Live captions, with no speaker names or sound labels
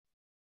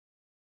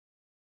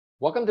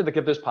Welcome to the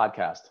Give This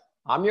Podcast.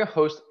 I'm your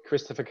host,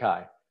 Christopher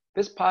Kai.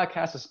 This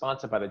podcast is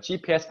sponsored by the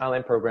GPS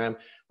Online Program,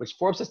 which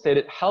Forbes has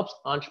stated helps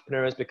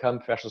entrepreneurs become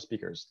professional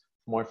speakers.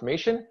 For more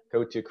information,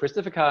 go to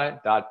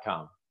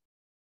christopherkai.com.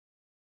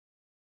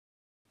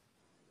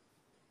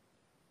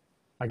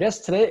 Our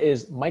guest today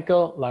is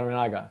Michael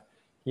Larranaga.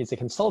 He's a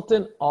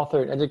consultant,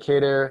 author, and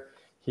educator.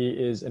 He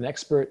is an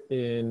expert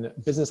in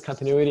business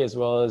continuity, as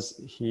well as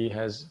he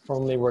has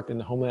formerly worked in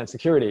Homeland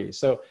Security.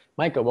 So,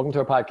 Michael, welcome to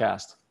our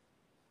podcast.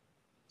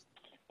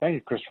 Thank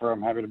you, Christopher.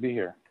 I'm happy to be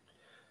here.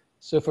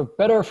 So for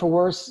better or for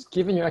worse,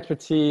 given your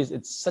expertise,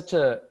 it's such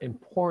an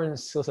important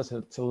skill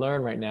set to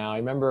learn right now. I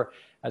remember,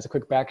 as a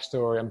quick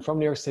backstory, I'm from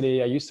New York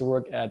City. I used to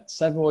work at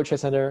 7 World Trade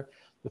Center,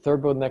 the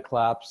third building that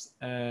collapsed,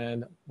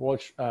 and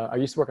I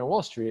used to work on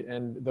Wall Street.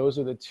 And those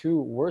are the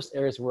two worst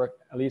areas to work,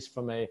 at least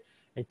from a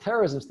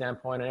terrorism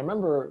standpoint. And I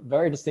remember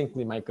very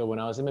distinctly, Michael, when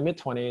I was in my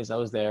mid-20s, I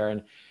was there.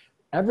 And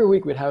every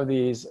week we'd have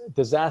these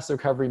disaster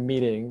recovery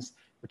meetings,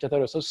 which I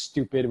thought was so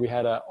stupid. We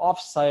had an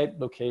off-site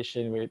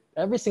location.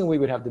 Every single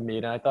week we'd have to meet.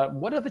 And I thought,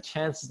 what are the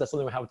chances that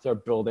something would happen to our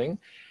building?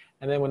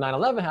 And then when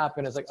 9/11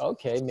 happened, it's like,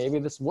 okay, maybe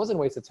this wasn't a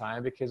waste of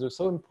time, because it was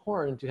so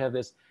important to have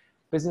this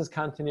business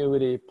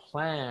continuity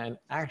plan,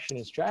 action,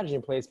 and strategy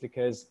in place,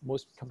 because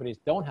most companies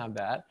don't have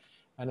that.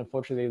 And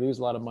unfortunately, they lose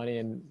a lot of money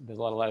and there's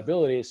a lot of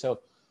liability. So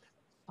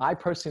I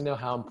personally know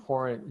how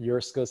important your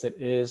skill set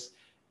is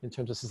in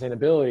terms of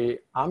sustainability.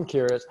 I'm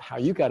curious how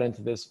you got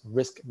into this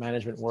risk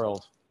management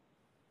world.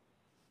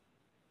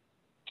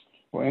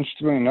 Well,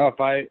 interestingly enough,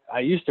 I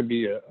used to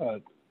be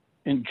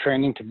in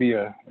training to be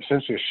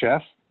essentially a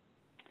chef.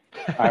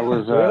 I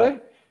was really?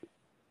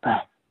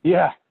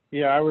 Yeah.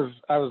 I was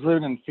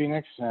living in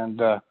Phoenix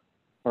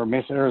or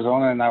Mesa,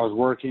 Arizona, and I was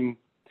working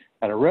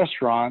at a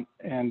restaurant,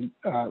 and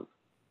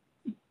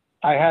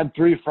I had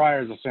 3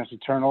 fryers essentially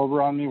turn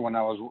over on me when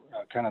I was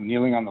kind of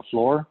kneeling on the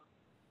floor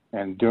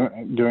and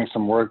doing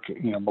some work,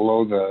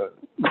 below the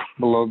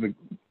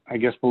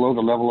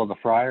level of the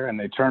fryer, and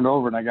they turned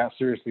over, and I got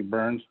seriously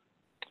burned.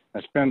 I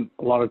spent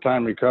a lot of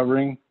time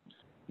recovering,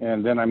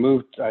 and then I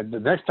moved. The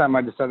next time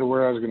I decided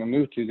where I was going to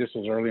move to, this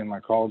was early in my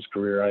college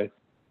career, I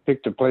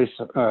picked a place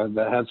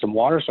that had some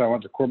water, so I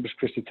went to Corpus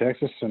Christi,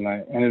 Texas, and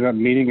I ended up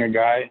meeting a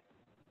guy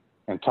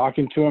and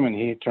talking to him, and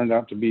he turned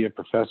out to be a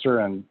professor,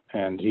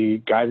 and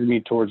he guided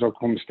me towards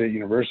Oklahoma State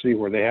University,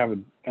 where they have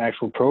an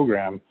actual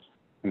program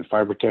in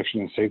fire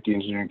protection and safety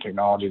engineering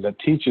technology that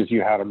teaches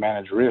you how to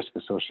manage risk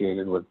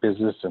associated with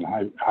business and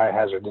high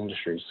hazard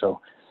industries.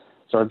 So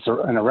it's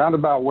in a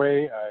roundabout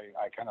way,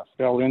 I kind of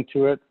fell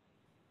into it,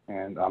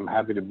 and I'm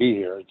happy to be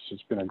here.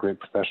 It's been a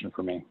great profession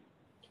for me.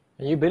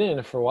 And you've been in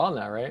it for a while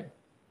now, right?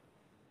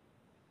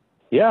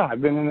 Yeah,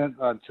 I've been in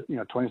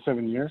it,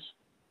 27 years.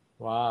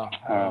 Wow.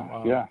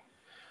 Yeah.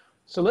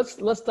 So let's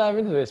dive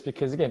into this,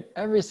 because again,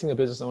 every single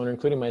business owner,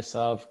 including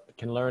myself,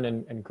 can learn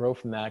and grow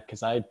from that. Because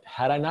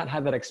had I not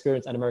had that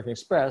experience at American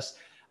Express,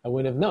 I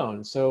wouldn't have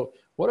known. So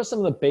what are some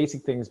of the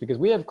basic things? Because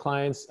we have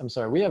clients, I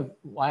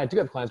do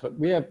have clients, but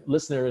we have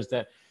listeners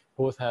that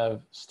both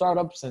have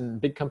startups and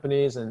big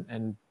companies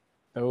and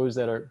those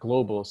that are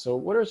global. So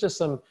what are just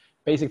some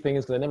basic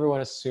things, because I never want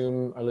to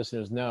assume our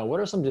listeners know, what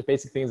are some just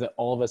basic things that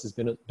all of us as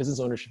business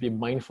owners should be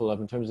mindful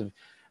of in terms of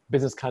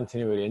business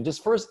continuity? And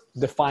just first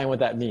define what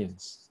that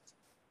means.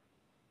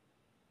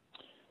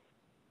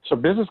 So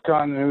business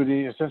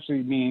continuity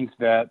essentially means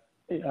that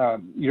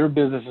your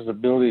business's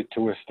ability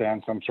to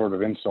withstand some sort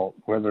of insult,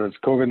 whether it's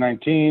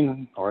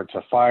COVID-19 or it's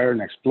a fire,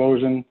 an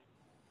explosion,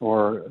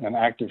 or an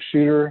active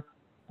shooter,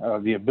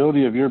 the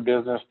ability of your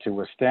business to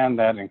withstand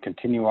that and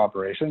continue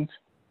operations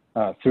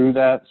through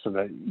that, so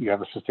that you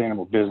have a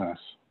sustainable business.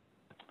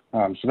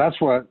 So that's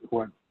what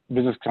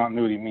business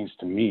continuity means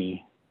to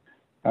me.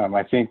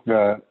 I think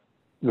the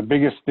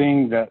biggest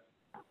thing that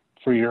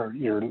for your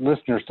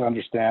listeners to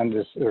understand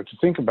is, or to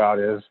think about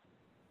is,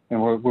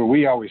 and where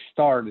we always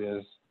start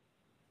is,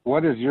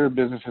 what is your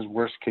business's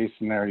worst case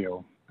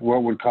scenario?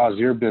 What would cause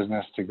your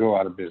business to go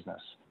out of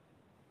business?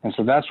 And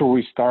so that's where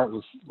we start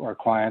with our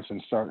clients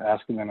and start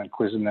asking them and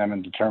quizzing them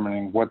and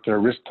determining what their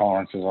risk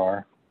tolerances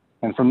are.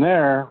 And from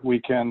there,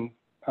 we can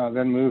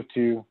then move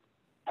to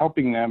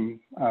helping them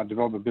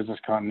develop a business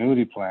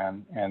continuity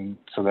plan, and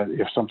so that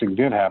if something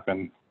did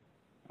happen,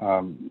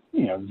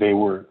 they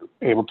were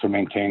able to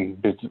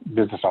maintain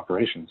business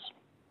operations.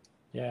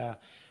 Yeah,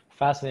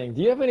 fascinating.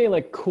 Do you have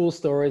any cool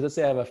stories? Let's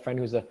say I have a friend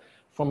who's a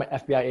former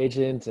FBI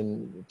agent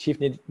and chief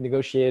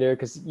negotiator,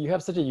 because you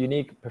have such a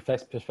unique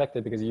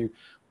perspective, because you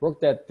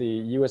worked at the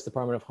U.S.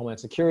 Department of Homeland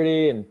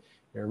Security and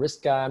you're a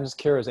risk guy. I'm just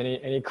curious,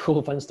 any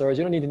cool, fun stories?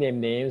 You don't need to name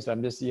names, but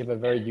you have a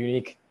very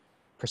unique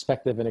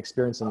perspective and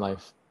experience in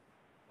life.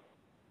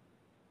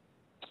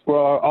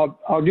 Well,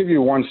 I'll give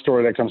you one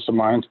story that comes to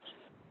mind.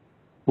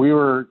 We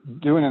were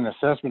doing an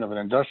assessment of an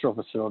industrial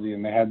facility,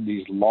 and they had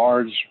these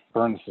large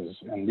furnaces,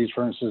 and these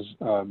furnaces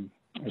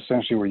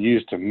essentially were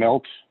used to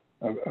melt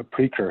a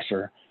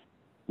precursor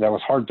that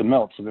was hard to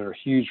melt. So they were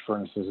huge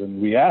furnaces,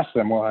 and we asked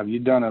them, well, have you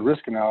done a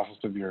risk analysis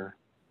of your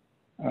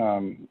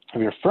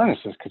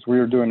furnaces? Because we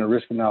were doing a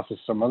risk analysis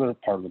some other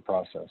part of the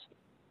process.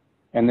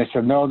 And they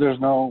said, no,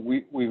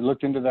 we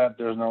looked into that.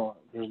 There's no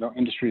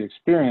industry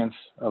experience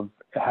of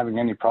having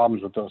any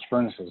problems with those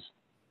furnaces.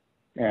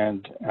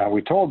 And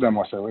we told them,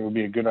 I said, it would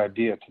be a good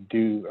idea to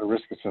do a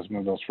risk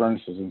assessment of those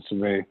furnaces. And so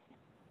they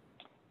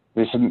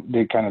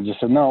kind of just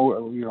said,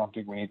 no, we don't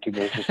think we need to.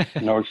 There's just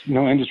no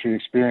industry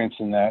experience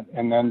in that.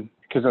 And then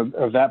because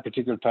of that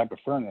particular type of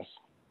furnace,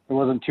 it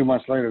wasn't 2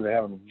 months later, they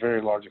had a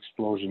very large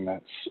explosion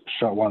that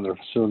shut one of their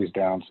facilities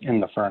down in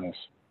the furnace.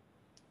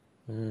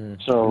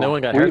 So no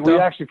one got hurt, we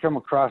though? actually come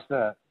across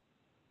that.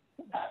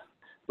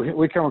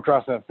 We come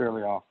across that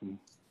fairly often.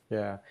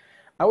 Yeah.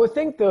 I would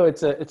think, though,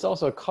 it's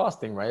also a cost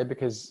thing, right?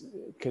 Because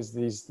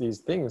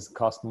these things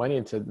cost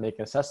money to make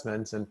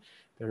assessments, and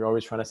they're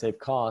always trying to save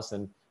costs.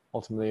 And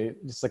ultimately,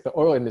 just like the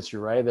oil industry,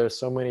 right? There's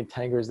so many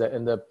tankers that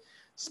end up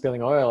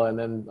spilling oil, and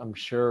then I'm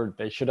sure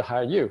they should have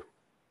hired you.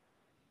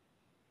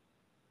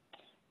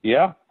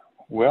 Yeah.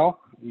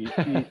 Well,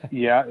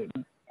 yeah,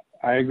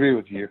 I agree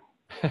with you.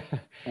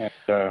 And,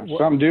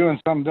 some do and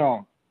some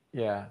don't.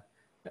 Yeah.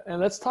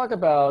 And let's talk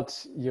about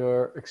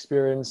your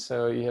experience.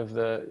 So you have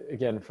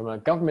again, from a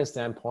government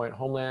standpoint,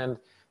 Homeland,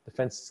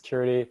 Defense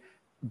Security,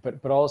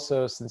 but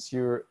also since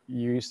you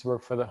used to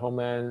work for the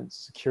Homeland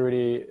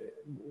Security,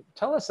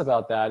 tell us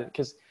about that.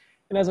 Because,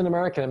 and as an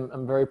American,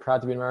 I'm very proud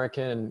to be an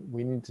American, and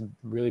we need to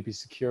really be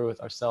secure with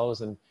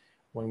ourselves and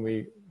when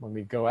we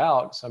go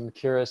out. So I'm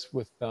curious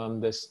with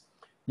this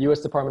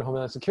U.S. Department of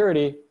Homeland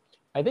Security.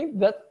 I think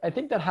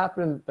that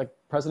happened, like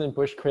President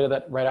Bush created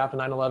that right after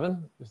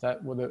 9/11. Is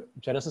that what the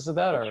genesis of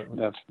that? Or?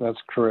 That's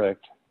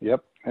correct.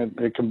 Yep.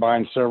 It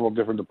combined several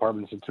different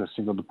departments into a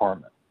single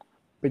department.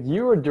 But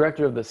you were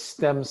director of the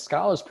STEM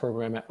Scholars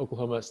Program at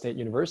Oklahoma State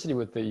University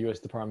with the U.S.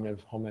 Department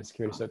of Homeland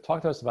Security. So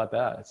talk to us about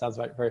that. It sounds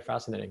very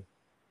fascinating.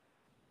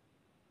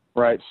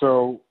 Right.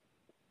 So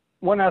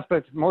one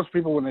aspect, most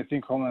people, when they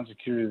think Homeland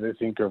Security, they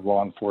think of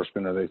law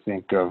enforcement, or they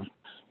think of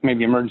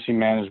maybe emergency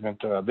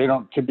management. They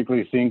don't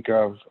typically think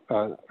of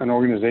an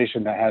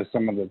organization that has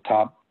some of the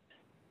top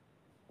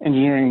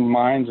engineering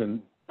minds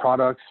and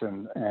products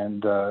and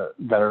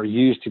that are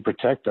used to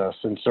protect us.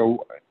 And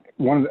so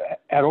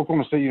at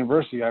Oklahoma State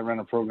University, I ran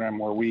a program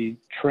where we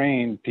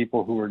trained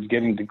people who were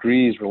getting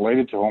degrees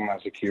related to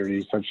Homeland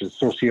Security, such as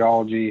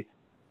sociology,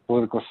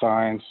 political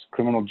science,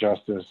 criminal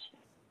justice,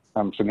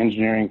 some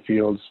engineering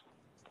fields.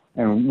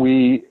 And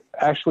we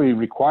actually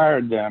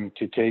required them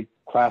to take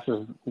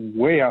classes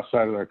way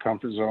outside of their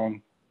comfort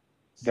zone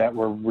that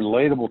were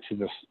relatable to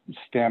the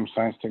STEM,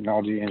 science,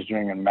 technology,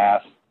 engineering, and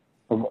math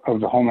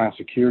of the Homeland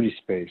Security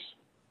space.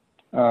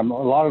 A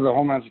lot of the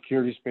Homeland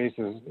Security space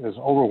is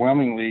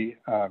overwhelmingly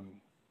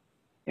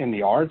in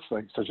the arts,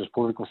 like such as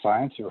political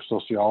science or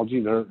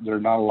sociology. There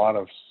are not a lot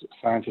of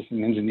scientists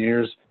and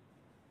engineers,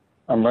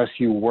 unless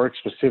you work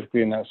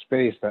specifically in that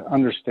space, that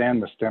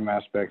understand the STEM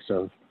aspects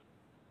of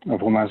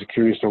Homeland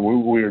Security. So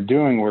what we were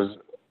doing was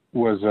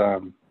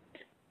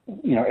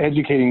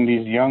educating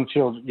these young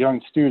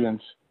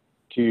students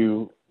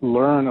to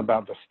learn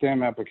about the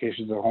STEM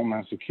applications of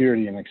Homeland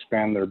Security and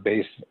expand their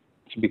base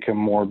to become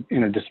more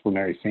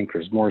interdisciplinary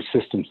thinkers, more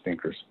systems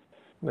thinkers.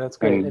 That's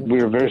great. And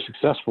we were very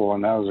successful,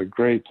 and that was a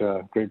great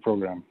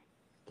program.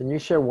 Can you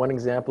share one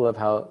example of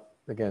how,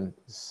 again,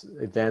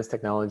 advanced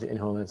technology in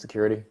Homeland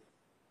Security?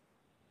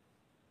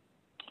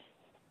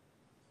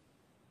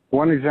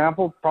 One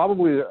example,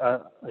 probably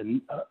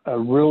a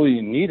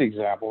really neat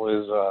example,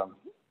 is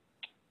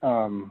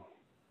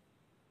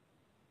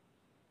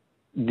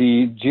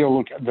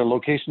the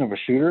location of a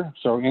shooter.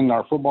 So in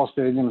our football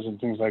stadiums and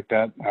things like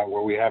that,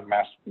 where we have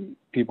mass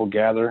people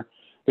gather,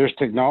 there's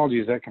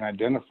technologies that can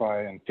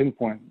identify and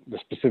pinpoint the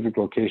specific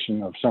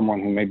location of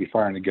someone who may be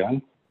firing a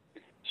gun,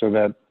 so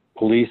that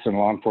police and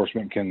law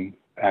enforcement can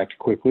act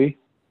quickly.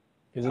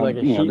 Is it like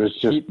a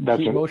heat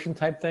motion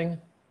type thing?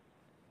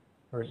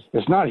 Or?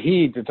 It's not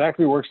heat. It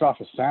actually works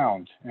off of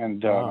sound.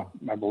 And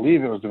I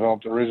believe it was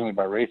developed originally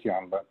by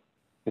Raytheon, but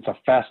it's a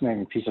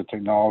fascinating piece of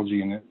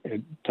technology, and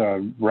it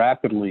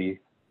rapidly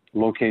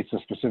locates a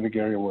specific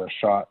area where a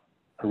shot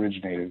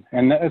originated.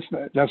 And that's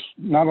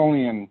not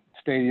only in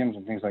stadiums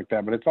and things like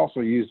that, but it's also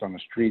used on the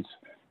streets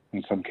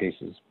in some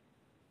cases.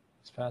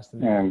 It's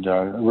fascinating. And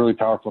a really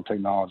powerful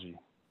technology.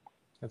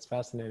 That's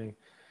fascinating.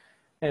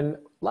 And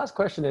last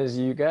question is,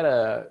 you got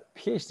a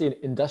PhD in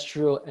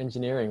industrial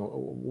engineering.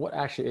 What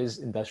actually is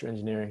industrial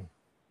engineering?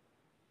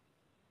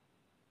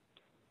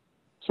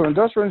 So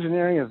industrial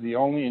engineering is the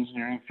only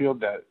engineering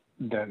field that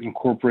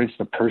incorporates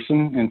the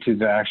person into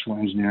the actual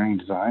engineering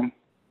design.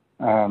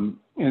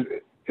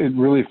 It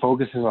really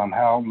focuses on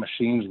how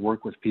machines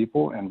work with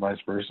people and vice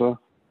versa.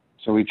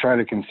 So we try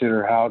to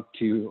consider how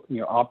to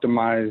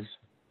optimize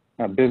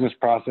business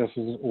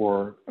processes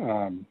or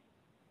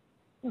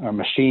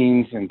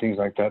machines and things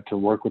like that to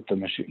work with the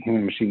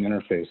human-machine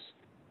interface.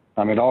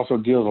 It also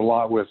deals a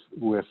lot with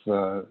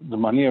the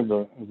money of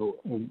the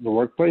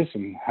workplace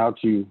and how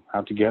to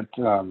get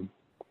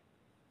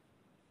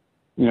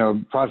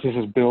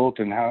processes built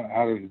and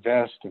how to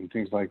invest and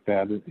things like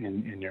that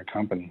in your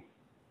company.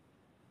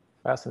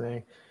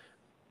 Fascinating.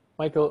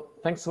 Michael,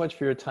 thanks so much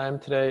for your time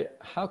today.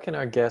 How can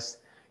our guests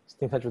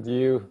stay in touch with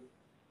you,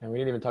 And we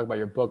didn't even talk about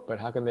your book, but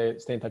how can they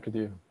stay in touch with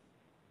you?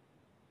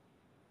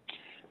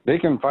 They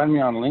can find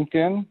me on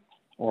LinkedIn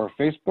or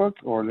Facebook,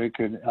 or they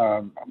could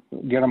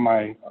get on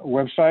my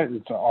website.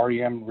 It's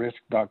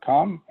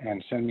remrisk.com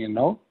and send me a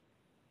note.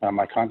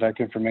 My contact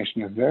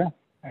information is there,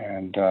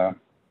 and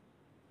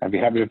I'd be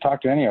happy to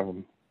talk to any of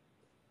them.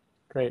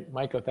 Great.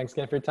 Michael, thanks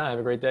again for your time. Have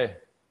a great day.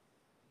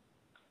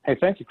 Hey,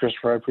 thank you,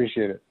 Christopher. I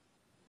appreciate it.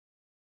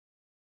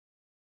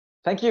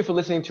 Thank you for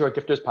listening to our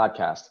Gifters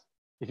podcast.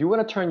 If you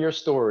want to turn your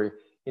story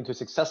into a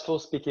successful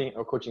speaking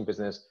or coaching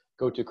business,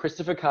 go to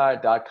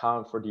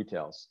christopherkai.com for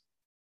details.